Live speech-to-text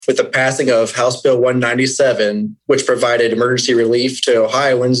with the passing of House Bill 197, which provided emergency relief to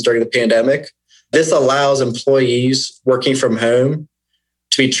Ohioans during the pandemic. This allows employees working from home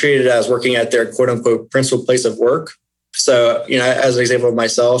to be treated as working at their quote unquote principal place of work. So, as an example of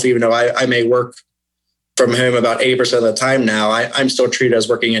myself, even though I may work from home about 80% of the time now, I'm still treated as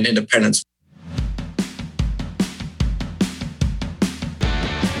working in independence.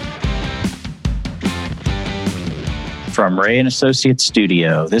 From Ray and Associates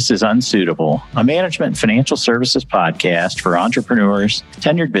Studio, this is Unsuitable, a management and financial services podcast for entrepreneurs,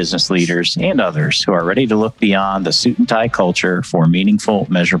 tenured business leaders, and others who are ready to look beyond the suit and tie culture for meaningful,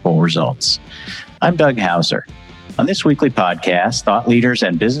 measurable results. I'm Doug Hauser. On this weekly podcast, thought leaders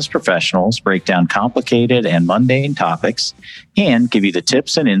and business professionals break down complicated and mundane topics and give you the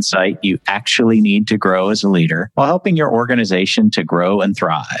tips and insight you actually need to grow as a leader while helping your organization to grow and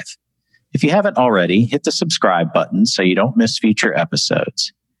thrive. If you haven't already, hit the subscribe button so you don't miss future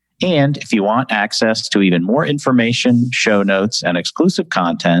episodes. And if you want access to even more information, show notes, and exclusive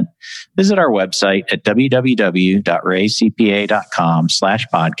content, visit our website at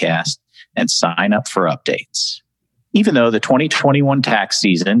www.raycpa.com/podcast and sign up for updates. Even though the 2021 tax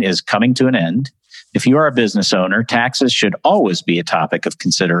season is coming to an end, if you are a business owner, taxes should always be a topic of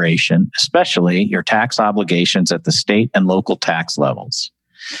consideration, especially your tax obligations at the state and local tax levels.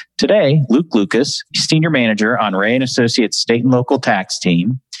 Today, Luke Lucas, Senior Manager on Ray & Associates State and Local Tax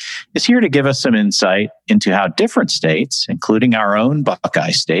Team, is here to give us some insight into how different states, including our own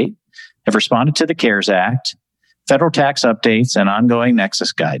Buckeye State, have responded to the CARES Act, federal tax updates, and ongoing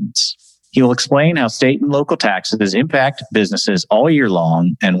Nexus guidance. He will explain how state and local taxes impact businesses all year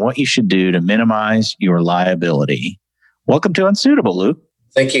long and what you should do to minimize your liability. Welcome to Unsuitable, Luke.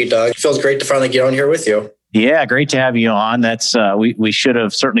 Thank you, Doug. It feels great to finally get on here with you. Yeah, great to have you on. That's we should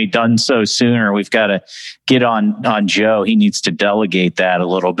have certainly done so sooner. We've got to get on Joe. He needs to delegate that a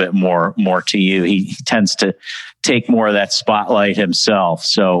little bit more to you. He tends to take more of that spotlight himself.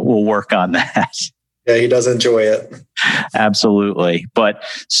 So we'll work on that. Yeah, he does enjoy it. Absolutely. But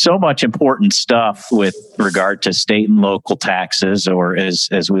so much important stuff with regard to state and local taxes, or as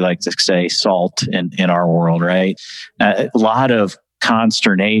we like to say, SALT in our world, right? A lot of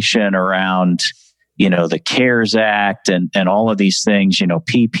consternation around the CARES Act and all of these things,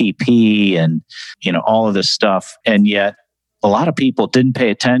 PPP and, all of this stuff. And yet a lot of people didn't pay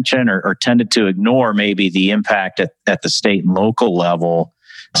attention or tended to ignore maybe the impact at the state and local level,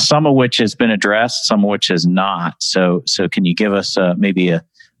 some of which has been addressed, some of which has not. So can you give us maybe a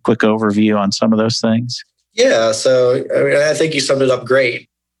quick overview on some of those things? Yeah. So I think you summed it up great.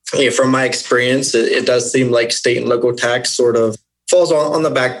 From my experience, it does seem like state and local tax sort of falls on the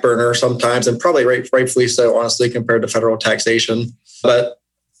back burner sometimes, and probably rightfully so, honestly, compared to federal taxation. But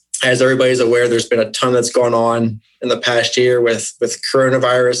as everybody's aware, there's been a ton that's gone on in the past year with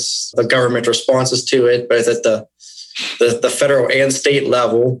coronavirus, the government responses to it, both at the federal and state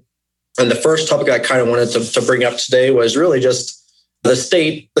level. And the first topic I kind of wanted to bring up today was really just the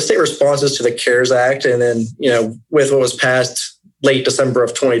state responses to the CARES Act. And then, with what was passed late December of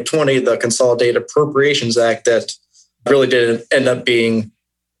 2020, the Consolidated Appropriations Act that really didn't end up being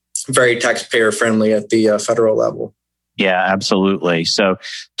very taxpayer friendly at the federal level. Yeah, absolutely. So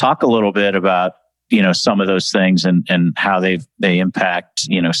talk a little bit about, some of those things and how they impact,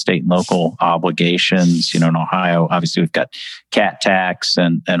 state and local obligations. In Ohio, obviously we've got CAT tax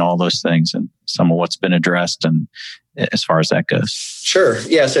and all those things and some of what's been addressed and as far as that goes. Sure.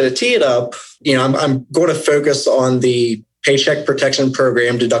 Yeah. So to tee it up, I'm going to focus on the Paycheck Protection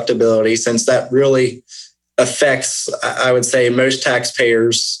Program deductibility, since that really affects, I would say, most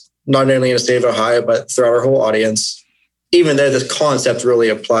taxpayers, not only in the state of Ohio, but throughout our whole audience, even though this concept really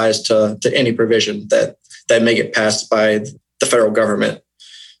applies to any provision that may get passed by the federal government.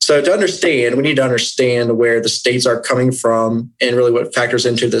 So to understand, we need to understand where the states are coming from and really what factors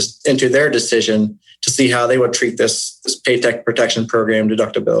into their decision to see how they would treat this Paycheck Protection Program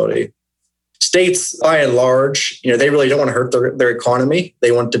deductibility. States, by and large, they really don't want to hurt their economy.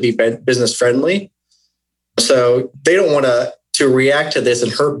 They want it to be business friendly. So they don't want to react to this and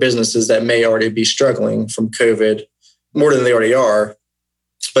hurt businesses that may already be struggling from COVID more than they already are.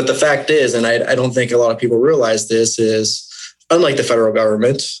 But the fact is, and I don't think a lot of people realize this, is unlike the federal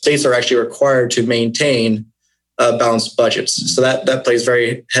government, states are actually required to maintain balanced budgets. So that plays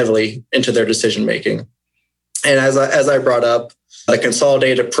very heavily into their decision making. And as I brought up, the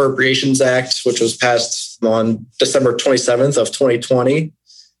Consolidated Appropriations Act, which was passed on December 27th of 2020,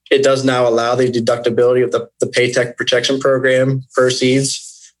 it does now allow the deductibility of the Paycheck Protection Program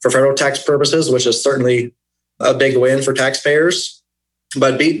proceeds for federal tax purposes, which is certainly a big win for taxpayers.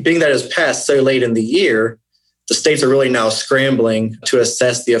 But being that it's passed so late in the year, the states are really now scrambling to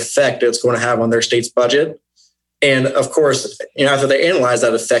assess the effect it's going to have on their state's budget. And of course, after they analyze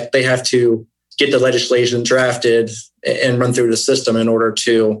that effect, they have to get the legislation drafted and run through the system in order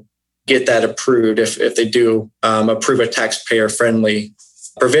to get that approved if they do approve a taxpayer-friendly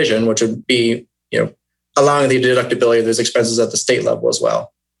provision, which would be, allowing the deductibility of those expenses at the state level as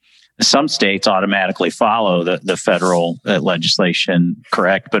well. Some states automatically follow the federal legislation,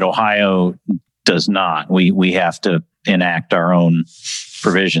 correct? But Ohio does not. We have to enact our own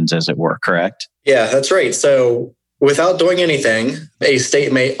provisions, as it were, correct? Yeah, that's right. So without doing anything, a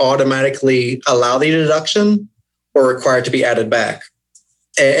state may automatically allow the deduction or require it to be added back.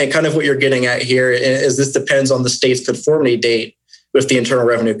 And kind of what you're getting at here is this depends on the state's conformity date with the Internal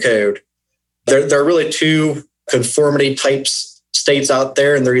Revenue Code. There are really two conformity types states out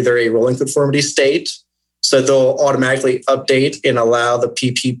there, and they're either a rolling conformity state, so they'll automatically update and allow the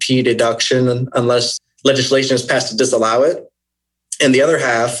PPP deduction unless legislation is passed to disallow it. And the other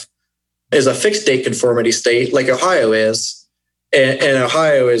half is a fixed date conformity state like Ohio is. And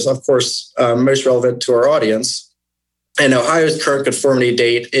Ohio is, of course, most relevant to our audience. And Ohio's current conformity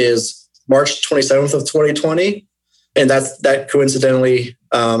date is March 27th of 2020. And that coincidentally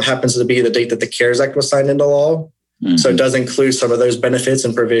happens to be the date that the CARES Act was signed into law. Mm-hmm. So it does include some of those benefits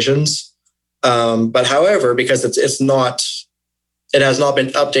and provisions. But however, because it has not been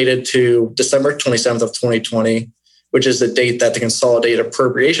updated to December 27th of 2020, which is the date that the Consolidated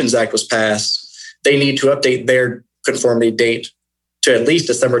Appropriations Act was passed, they need to update their conformity date to at least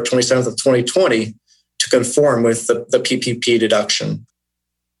December 27th of 2020 to conform with the PPP deduction.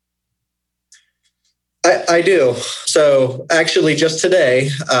 I do. So actually just today,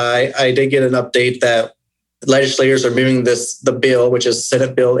 I did get an update that legislators are moving the bill, which is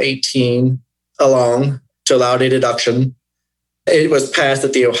Senate Bill 18, along to allow a deduction. It was passed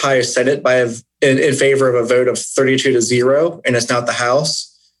at the Ohio Senate in favor of a vote of 32-0, and it's now at the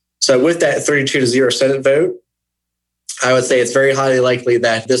House. So with that 32-0 Senate vote, I would say it's very highly likely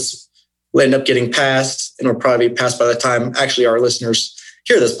that this will end up getting passed and will probably be passed by the time actually our listeners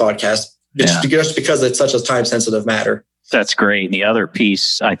hear this podcast, just because it's such a time-sensitive matter. That's great. And the other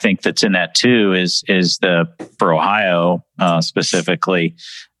piece I think that's in that too is for Ohio specifically,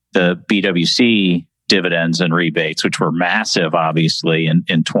 the BWC dividends and rebates, which were massive, obviously, in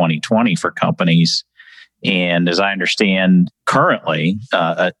 2020 for companies. And as I understand, currently,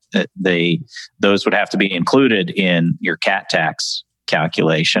 those would have to be included in your CAT tax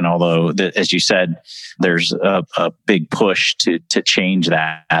calculation. Although, as you said, there's a big push to change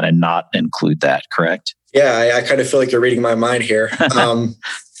that and not include that, correct? Yeah, I kind of feel like you're reading my mind here.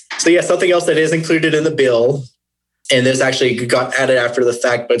 So something else that is included in the bill, and this actually got added after the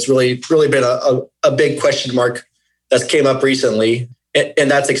fact, but it's really been a big question mark that's came up recently,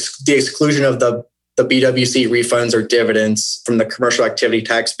 and that's the exclusion of the BWC refunds or dividends from the commercial activity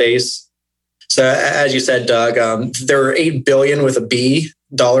tax base. So as you said, Doug, there were $8 billion with a B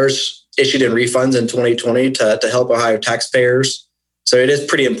dollars issued in refunds in 2020 to help Ohio taxpayers. So it is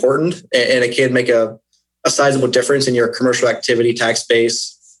pretty important, and it can make a sizable difference in your commercial activity tax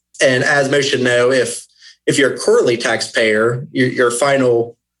base. And as most should know, if you're a quarterly taxpayer, your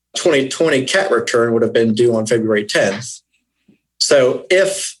final 2020 CAT return would have been due on February 10th. So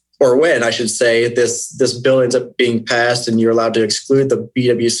if, or when I should say, this bill ends up being passed and you're allowed to exclude the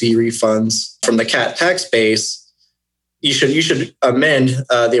BWC refunds from the CAT tax base, you should amend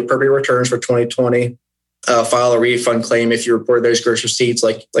the appropriate returns for 2020, file a refund claim if you report those gross receipts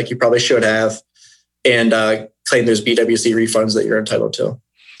like you probably should have, and claim those BWC refunds that you're entitled to.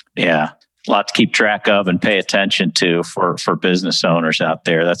 Yeah. A lot to keep track of and pay attention to for business owners out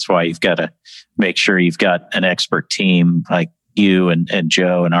there. That's why you've got to make sure you've got an expert team like you and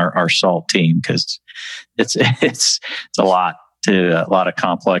Joe and our SALT team, because it's a lot of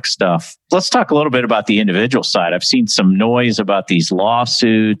complex stuff. Let's talk a little bit about the individual side. I've seen some noise about these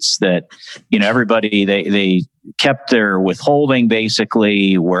lawsuits that, everybody, they kept their withholding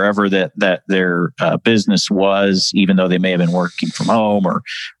basically wherever that their business was, even though they may have been working from home or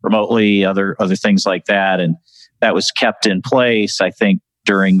remotely, other things like that. And that was kept in place, I think,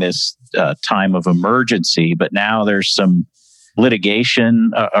 during this time of emergency. But now there's some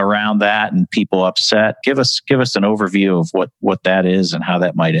litigation around that and people upset. Give us an overview of what that is and how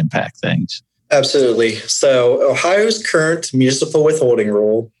that might impact things. Absolutely. So Ohio's current municipal withholding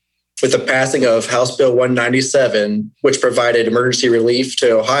rule, with the passing of House Bill 197, which provided emergency relief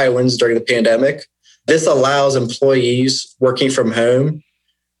to Ohioans during the pandemic, this allows employees working from home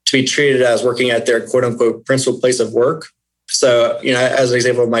to be treated as working at their quote unquote principal place of work. So, as an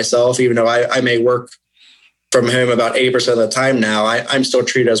example of myself, even though I may work from home about 80% of the time now. I'm still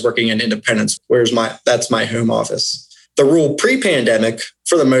treated as working in Independence, that's my home office. The rule pre-pandemic,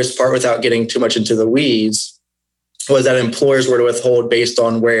 for the most part, without getting too much into the weeds, was that employers were to withhold based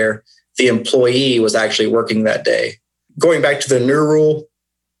on where the employee was actually working that day. Going back to the new rule,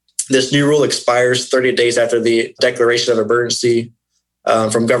 this new rule expires 30 days after the declaration of emergency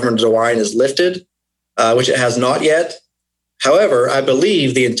from Governor DeWine is lifted, which it has not yet. However, I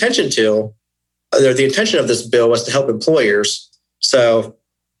believe the intention of this bill was to help employers. So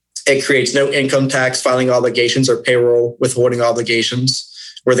it creates no income tax filing obligations or payroll withholding obligations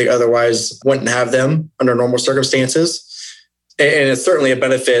where they otherwise wouldn't have them under normal circumstances. And it's certainly a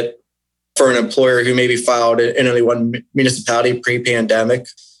benefit for an employer who maybe filed in only one municipality pre-pandemic.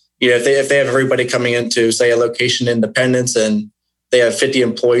 If they have everybody coming into, say, a location in Independence and they have 50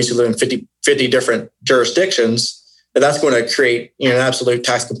 employees who live in 50 different jurisdictions, that's going to create an absolute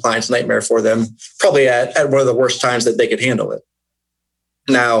tax compliance nightmare for them, probably at one of the worst times that they could handle it.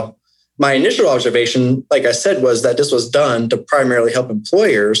 Now, my initial observation, like I said, was that this was done to primarily help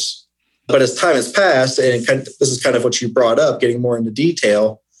employers. But as time has passed, and this is kind of what you brought up, getting more into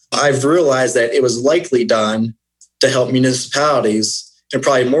detail, I've realized that it was likely done to help municipalities, and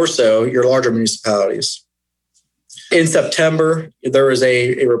probably more so your larger municipalities. In September, there was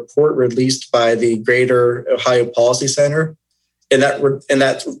a report released by the Greater Ohio Policy Center. And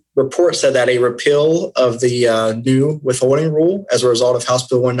that report said that a repeal of the new withholding rule as a result of House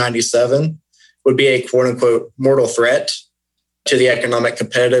Bill 197 would be a quote unquote mortal threat to the economic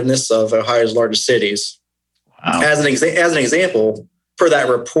competitiveness of Ohio's largest cities. Wow. As an example, per that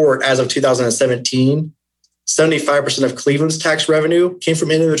report, as of 2017, 75% of Cleveland's tax revenue came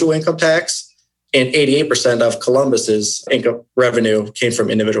from individual income tax, and 88% of Columbus's income revenue came from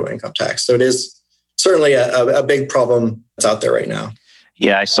individual income tax. So it is certainly a big problem that's out there right now.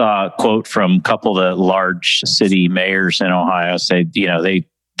 Yeah, I saw a quote from a couple of the large city mayors in Ohio say,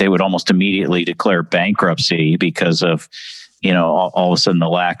 they would almost immediately declare bankruptcy because of, all of a sudden the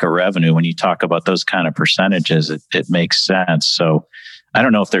lack of revenue. When you talk about those kind of percentages, it makes sense. So I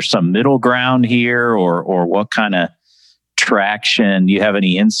don't know if there's some middle ground here or what kind of traction. Do you have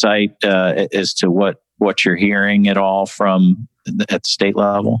any insight as to what you're hearing at all from at the state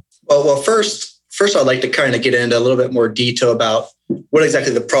level? Well, first I'd like to kind of get into a little bit more detail about what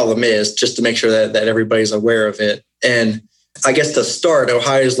exactly the problem is, just to make sure that everybody's aware of it. And I guess to start,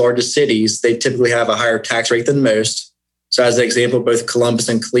 Ohio's largest cities, they typically have a higher tax rate than most. So as an example, both Columbus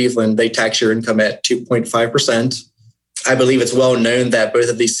and Cleveland, they tax your income at 2.5%. I believe it's well known that both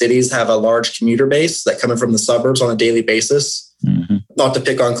of these cities have a large commuter base that come in from the suburbs on a daily basis. Mm-hmm. Not to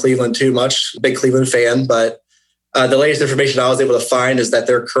pick on Cleveland too much, big Cleveland fan, but the latest information I was able to find is that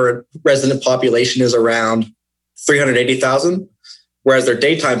their current resident population is around 380,000, whereas their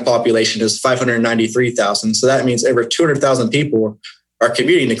daytime population is 593,000. So that means over 200,000 people are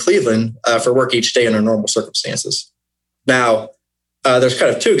commuting to Cleveland for work each day under normal circumstances. Now, there's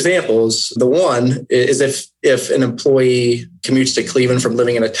kind of two examples. The one is if an employee commutes to Cleveland from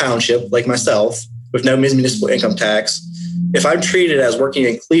living in a township like myself with no municipal income tax, if I'm treated as working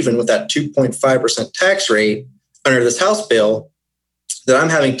in Cleveland with that 2.5% tax rate under this House bill, then I'm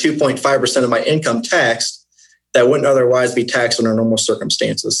having 2.5% of my income taxed that wouldn't otherwise be taxed under normal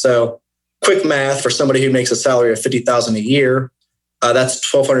circumstances. So quick math, for somebody who makes a salary of $50,000 a year, that's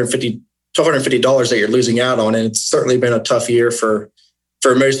 $1,250 that you're losing out on. And it's certainly been a tough year for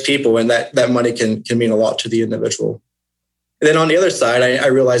most people. And that money can mean a lot to the individual. And then on the other side, I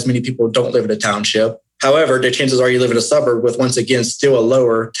realize many people don't live in a township. However, the chances are you live in a suburb with, once again, still a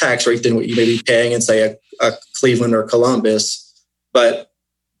lower tax rate than what you may be paying in, say, a Cleveland or Columbus.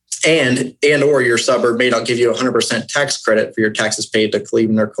 And or your suburb may not give you 100% tax credit for your taxes paid to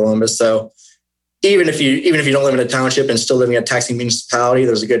Cleveland or Columbus. So even if you don't live in a township and still living in a taxing municipality,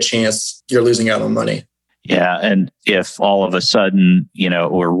 there's a good chance you're losing out on money. Yeah, and if all of a sudden,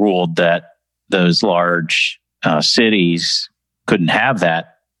 we're ruled that those large cities couldn't have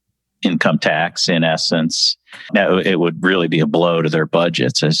that income tax, in essence, it would really be a blow to their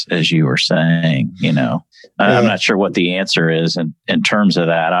budgets, as you were saying. I'm not sure what the answer is in terms of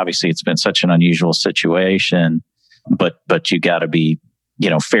that. Obviously, it's been such an unusual situation, but you got to be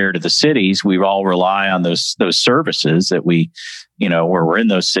fair to the cities. We all rely on those services that we, where we're in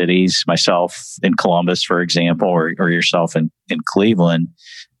those cities. Myself in Columbus, for example, or yourself in Cleveland.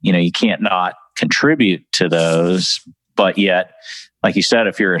 You can't not contribute to those, but yet, like you said,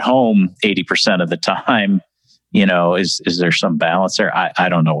 if you're at home 80% of the time, is there some balance there? I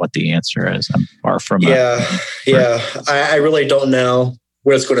don't know what the answer is. I'm far from I really don't know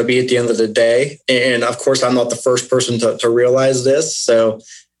what it's going to be at the end of the day. And of course, I'm not the first person to realize this. So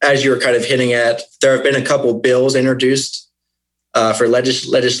as you were kind of hinting at, there have been a couple bills introduced for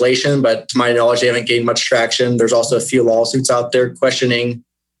legislation, but to my knowledge, they haven't gained much traction. There's also a few lawsuits out there questioning,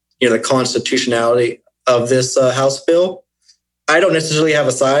 the constitutionality of this House bill. I don't necessarily have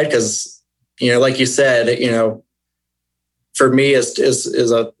a side because, like you said, for me is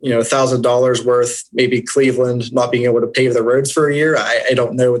a $1,000 worth maybe Cleveland not being able to pave the roads for a year. I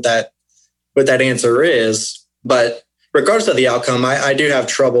don't know what that answer is, but regardless of the outcome, I do have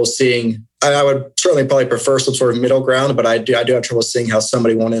trouble seeing. I would certainly probably prefer some sort of middle ground, but I do have trouble seeing how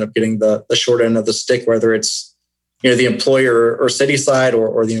somebody won't end up getting the short end of the stick, whether it's the employer or city side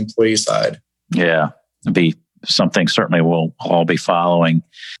or the employee side. Yeah, it'd be something certainly we'll all be following.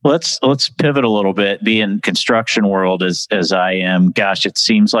 Let's pivot a little bit. Be in construction world as I am. Gosh, it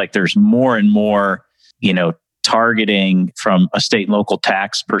seems like there's more and more, targeting from a state and local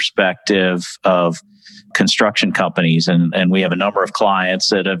tax perspective of construction companies. And we have a number of clients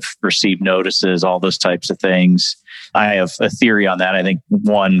that have received notices, all those types of things. I have a theory on that. I think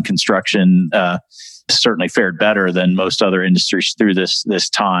construction certainly fared better than most other industries through this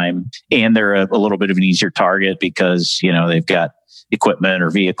time. And they're a little bit of an easier target because, they've got equipment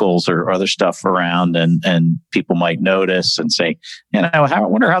or vehicles or other stuff around and people might notice and say, I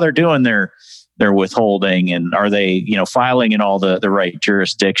wonder how they're doing their withholding and are they, filing in all the right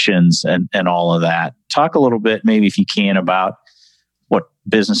jurisdictions and all of that. Talk a little bit, maybe if you can, about what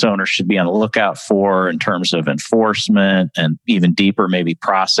business owners should be on the lookout for in terms of enforcement and even deeper, maybe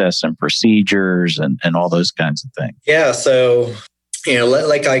process and procedures and all those kinds of things. Yeah. So,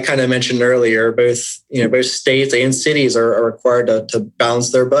 like I kind of mentioned earlier, both states and cities are required to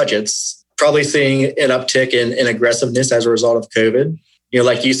balance their budgets, probably seeing an uptick in aggressiveness as a result of COVID.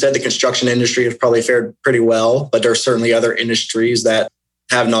 Like you said, the construction industry has probably fared pretty well, but there are certainly other industries that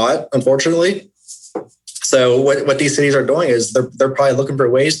have not, unfortunately. So what these cities are doing is they're probably looking for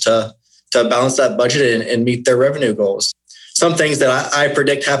ways to balance that budget and meet their revenue goals. Some things that I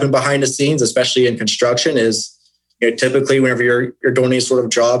predict happen behind the scenes, especially in construction, is typically whenever you're doing any sort of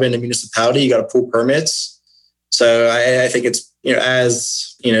job in a municipality, you got to pull permits. So I think it's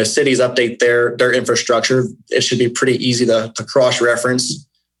as cities update their infrastructure, it should be pretty easy to cross-reference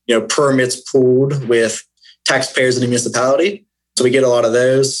permits pulled with taxpayers in the municipality. So we get a lot of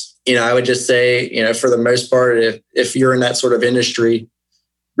those. I would just say, for the most part, if you're in that sort of industry,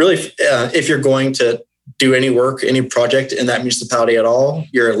 really, if you're going to do any work, any project in that municipality at all,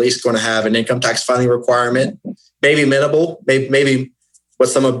 you're at least going to have an income tax filing requirement, maybe minimal, maybe what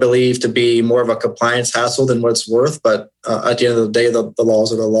some would believe to be more of a compliance hassle than what it's worth. But at the end of the day, the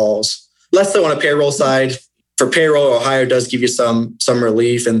laws are the laws. Less so on a payroll side. For payroll, Ohio does give you some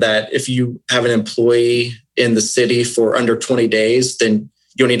relief in that if you have an employee in the city for under 20 days, then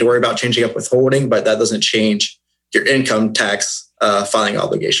you don't need to worry about changing up withholding, but that doesn't change your income tax filing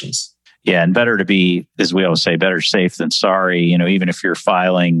obligations. Yeah, and better to be, as we always say, better safe than sorry. Even if you're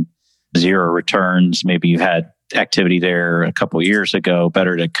filing zero returns, maybe you had activity there a couple of years ago,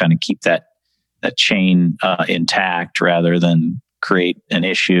 better to kind of keep that chain intact rather than create an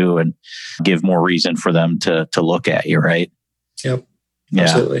issue and give more reason for them to look at you, right? Yep,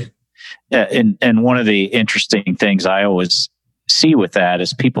 absolutely. Yeah, and one of the interesting things I always see with that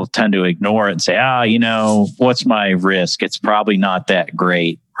is people tend to ignore it and say, what's my risk? It's probably not that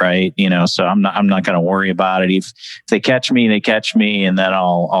great, right? So I'm not going to worry about it. If they catch me, they catch me, and then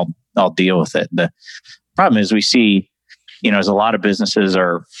I'll deal with it. The problem is we see, as a lot of businesses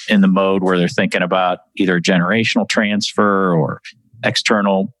are in the mode where they're thinking about either generational transfer or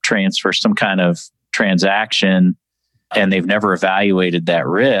external transfer, some kind of transaction, and they've never evaluated that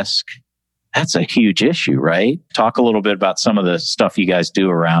risk. That's a huge issue, right? Talk a little bit about some of the stuff you guys do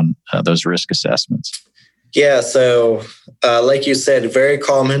around those risk assessments. Yeah. So like you said, very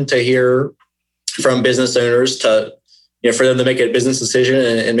common to hear from business owners to, for them to make a business decision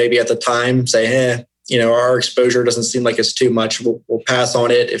and maybe at the time say, our exposure doesn't seem like it's too much. We'll pass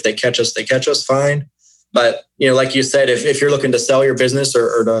on it. If they catch us, fine. But, like you said, if you're looking to sell your business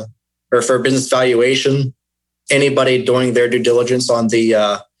or for business valuation, anybody doing their due diligence on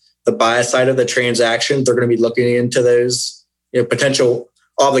the buy side of the transaction, they're going to be looking into those potential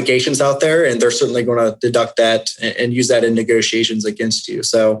obligations out there, and they're certainly going to deduct that and use that in negotiations against you.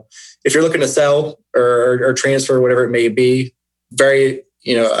 So if you're looking to sell or transfer, whatever it may be, very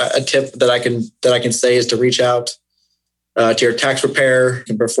a tip that I can say is to reach out to your tax preparer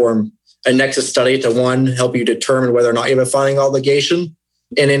and perform a nexus study to, one, help you determine whether or not you have a filing obligation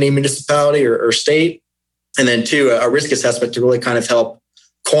in any municipality or state, and then two, a risk assessment to really kind of help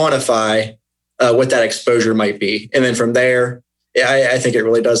quantify what that exposure might be. And then from there, I think it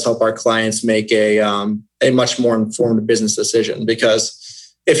really does help our clients make a much more informed business decision,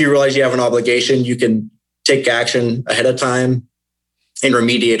 because if you realize you have an obligation, you can take action ahead of time and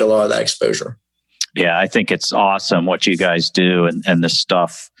remediate a lot of that exposure. Yeah, I think it's awesome what you guys do and the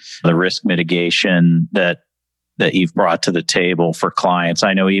stuff, the risk mitigation that you've brought to the table for clients.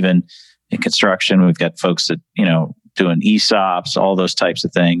 I know even in construction, we've got folks that, doing ESOPs, all those types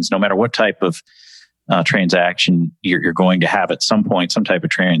of things. No matter what type of transaction you're going to have at some point, some type of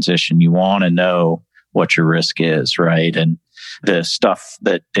transition, you want to know what your risk is, right? And the stuff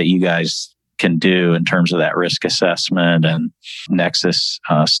that you guys can do in terms of that risk assessment and Nexus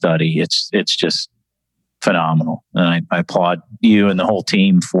study, it's just phenomenal. And I applaud you and the whole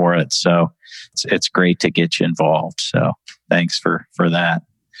team for it. So it's great to get you involved. So thanks for that.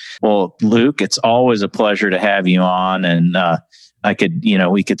 Well, Luke, it's always a pleasure to have you on. And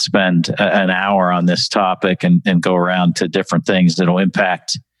we could spend an hour on this topic and go around to different things that'll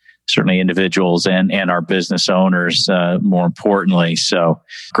impact certainly individuals and our business owners, more importantly. So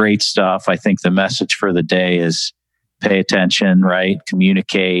great stuff. I think the message for the day is pay attention, right?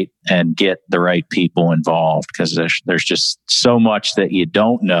 Communicate and get the right people involved, because there's just so much that you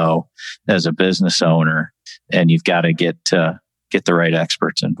don't know as a business owner, and you've got to get the right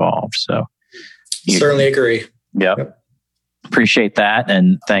experts involved. So certainly agree. Yep. Appreciate that.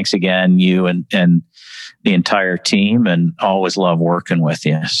 And thanks again, you and the entire team, and always love working with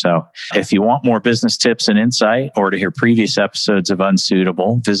you. So if you want more business tips and insight, or to hear previous episodes of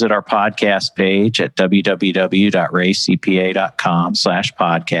Unsuitable, visit our podcast page at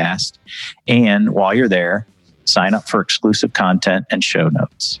www.raycpa.com/podcast. And while you're there, sign up for exclusive content and show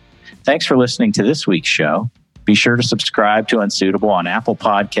notes. Thanks for listening to this week's show. Be sure to subscribe to Unsuitable on Apple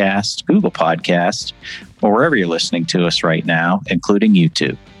Podcasts, Google Podcasts, or wherever you're listening to us right now, including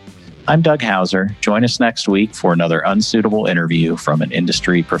YouTube. I'm Doug Hauser. Join us next week for another Unsuitable interview from an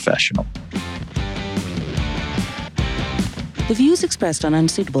industry professional. The views expressed on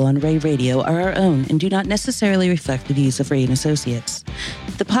Unsuitable on Ray Radio are our own and do not necessarily reflect the views of Ray & Associates.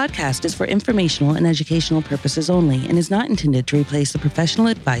 The podcast is for informational and educational purposes only and is not intended to replace the professional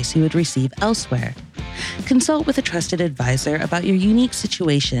advice you would receive elsewhere. Consult with a trusted advisor about your unique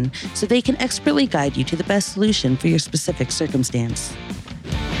situation so they can expertly guide you to the best solution for your specific circumstance.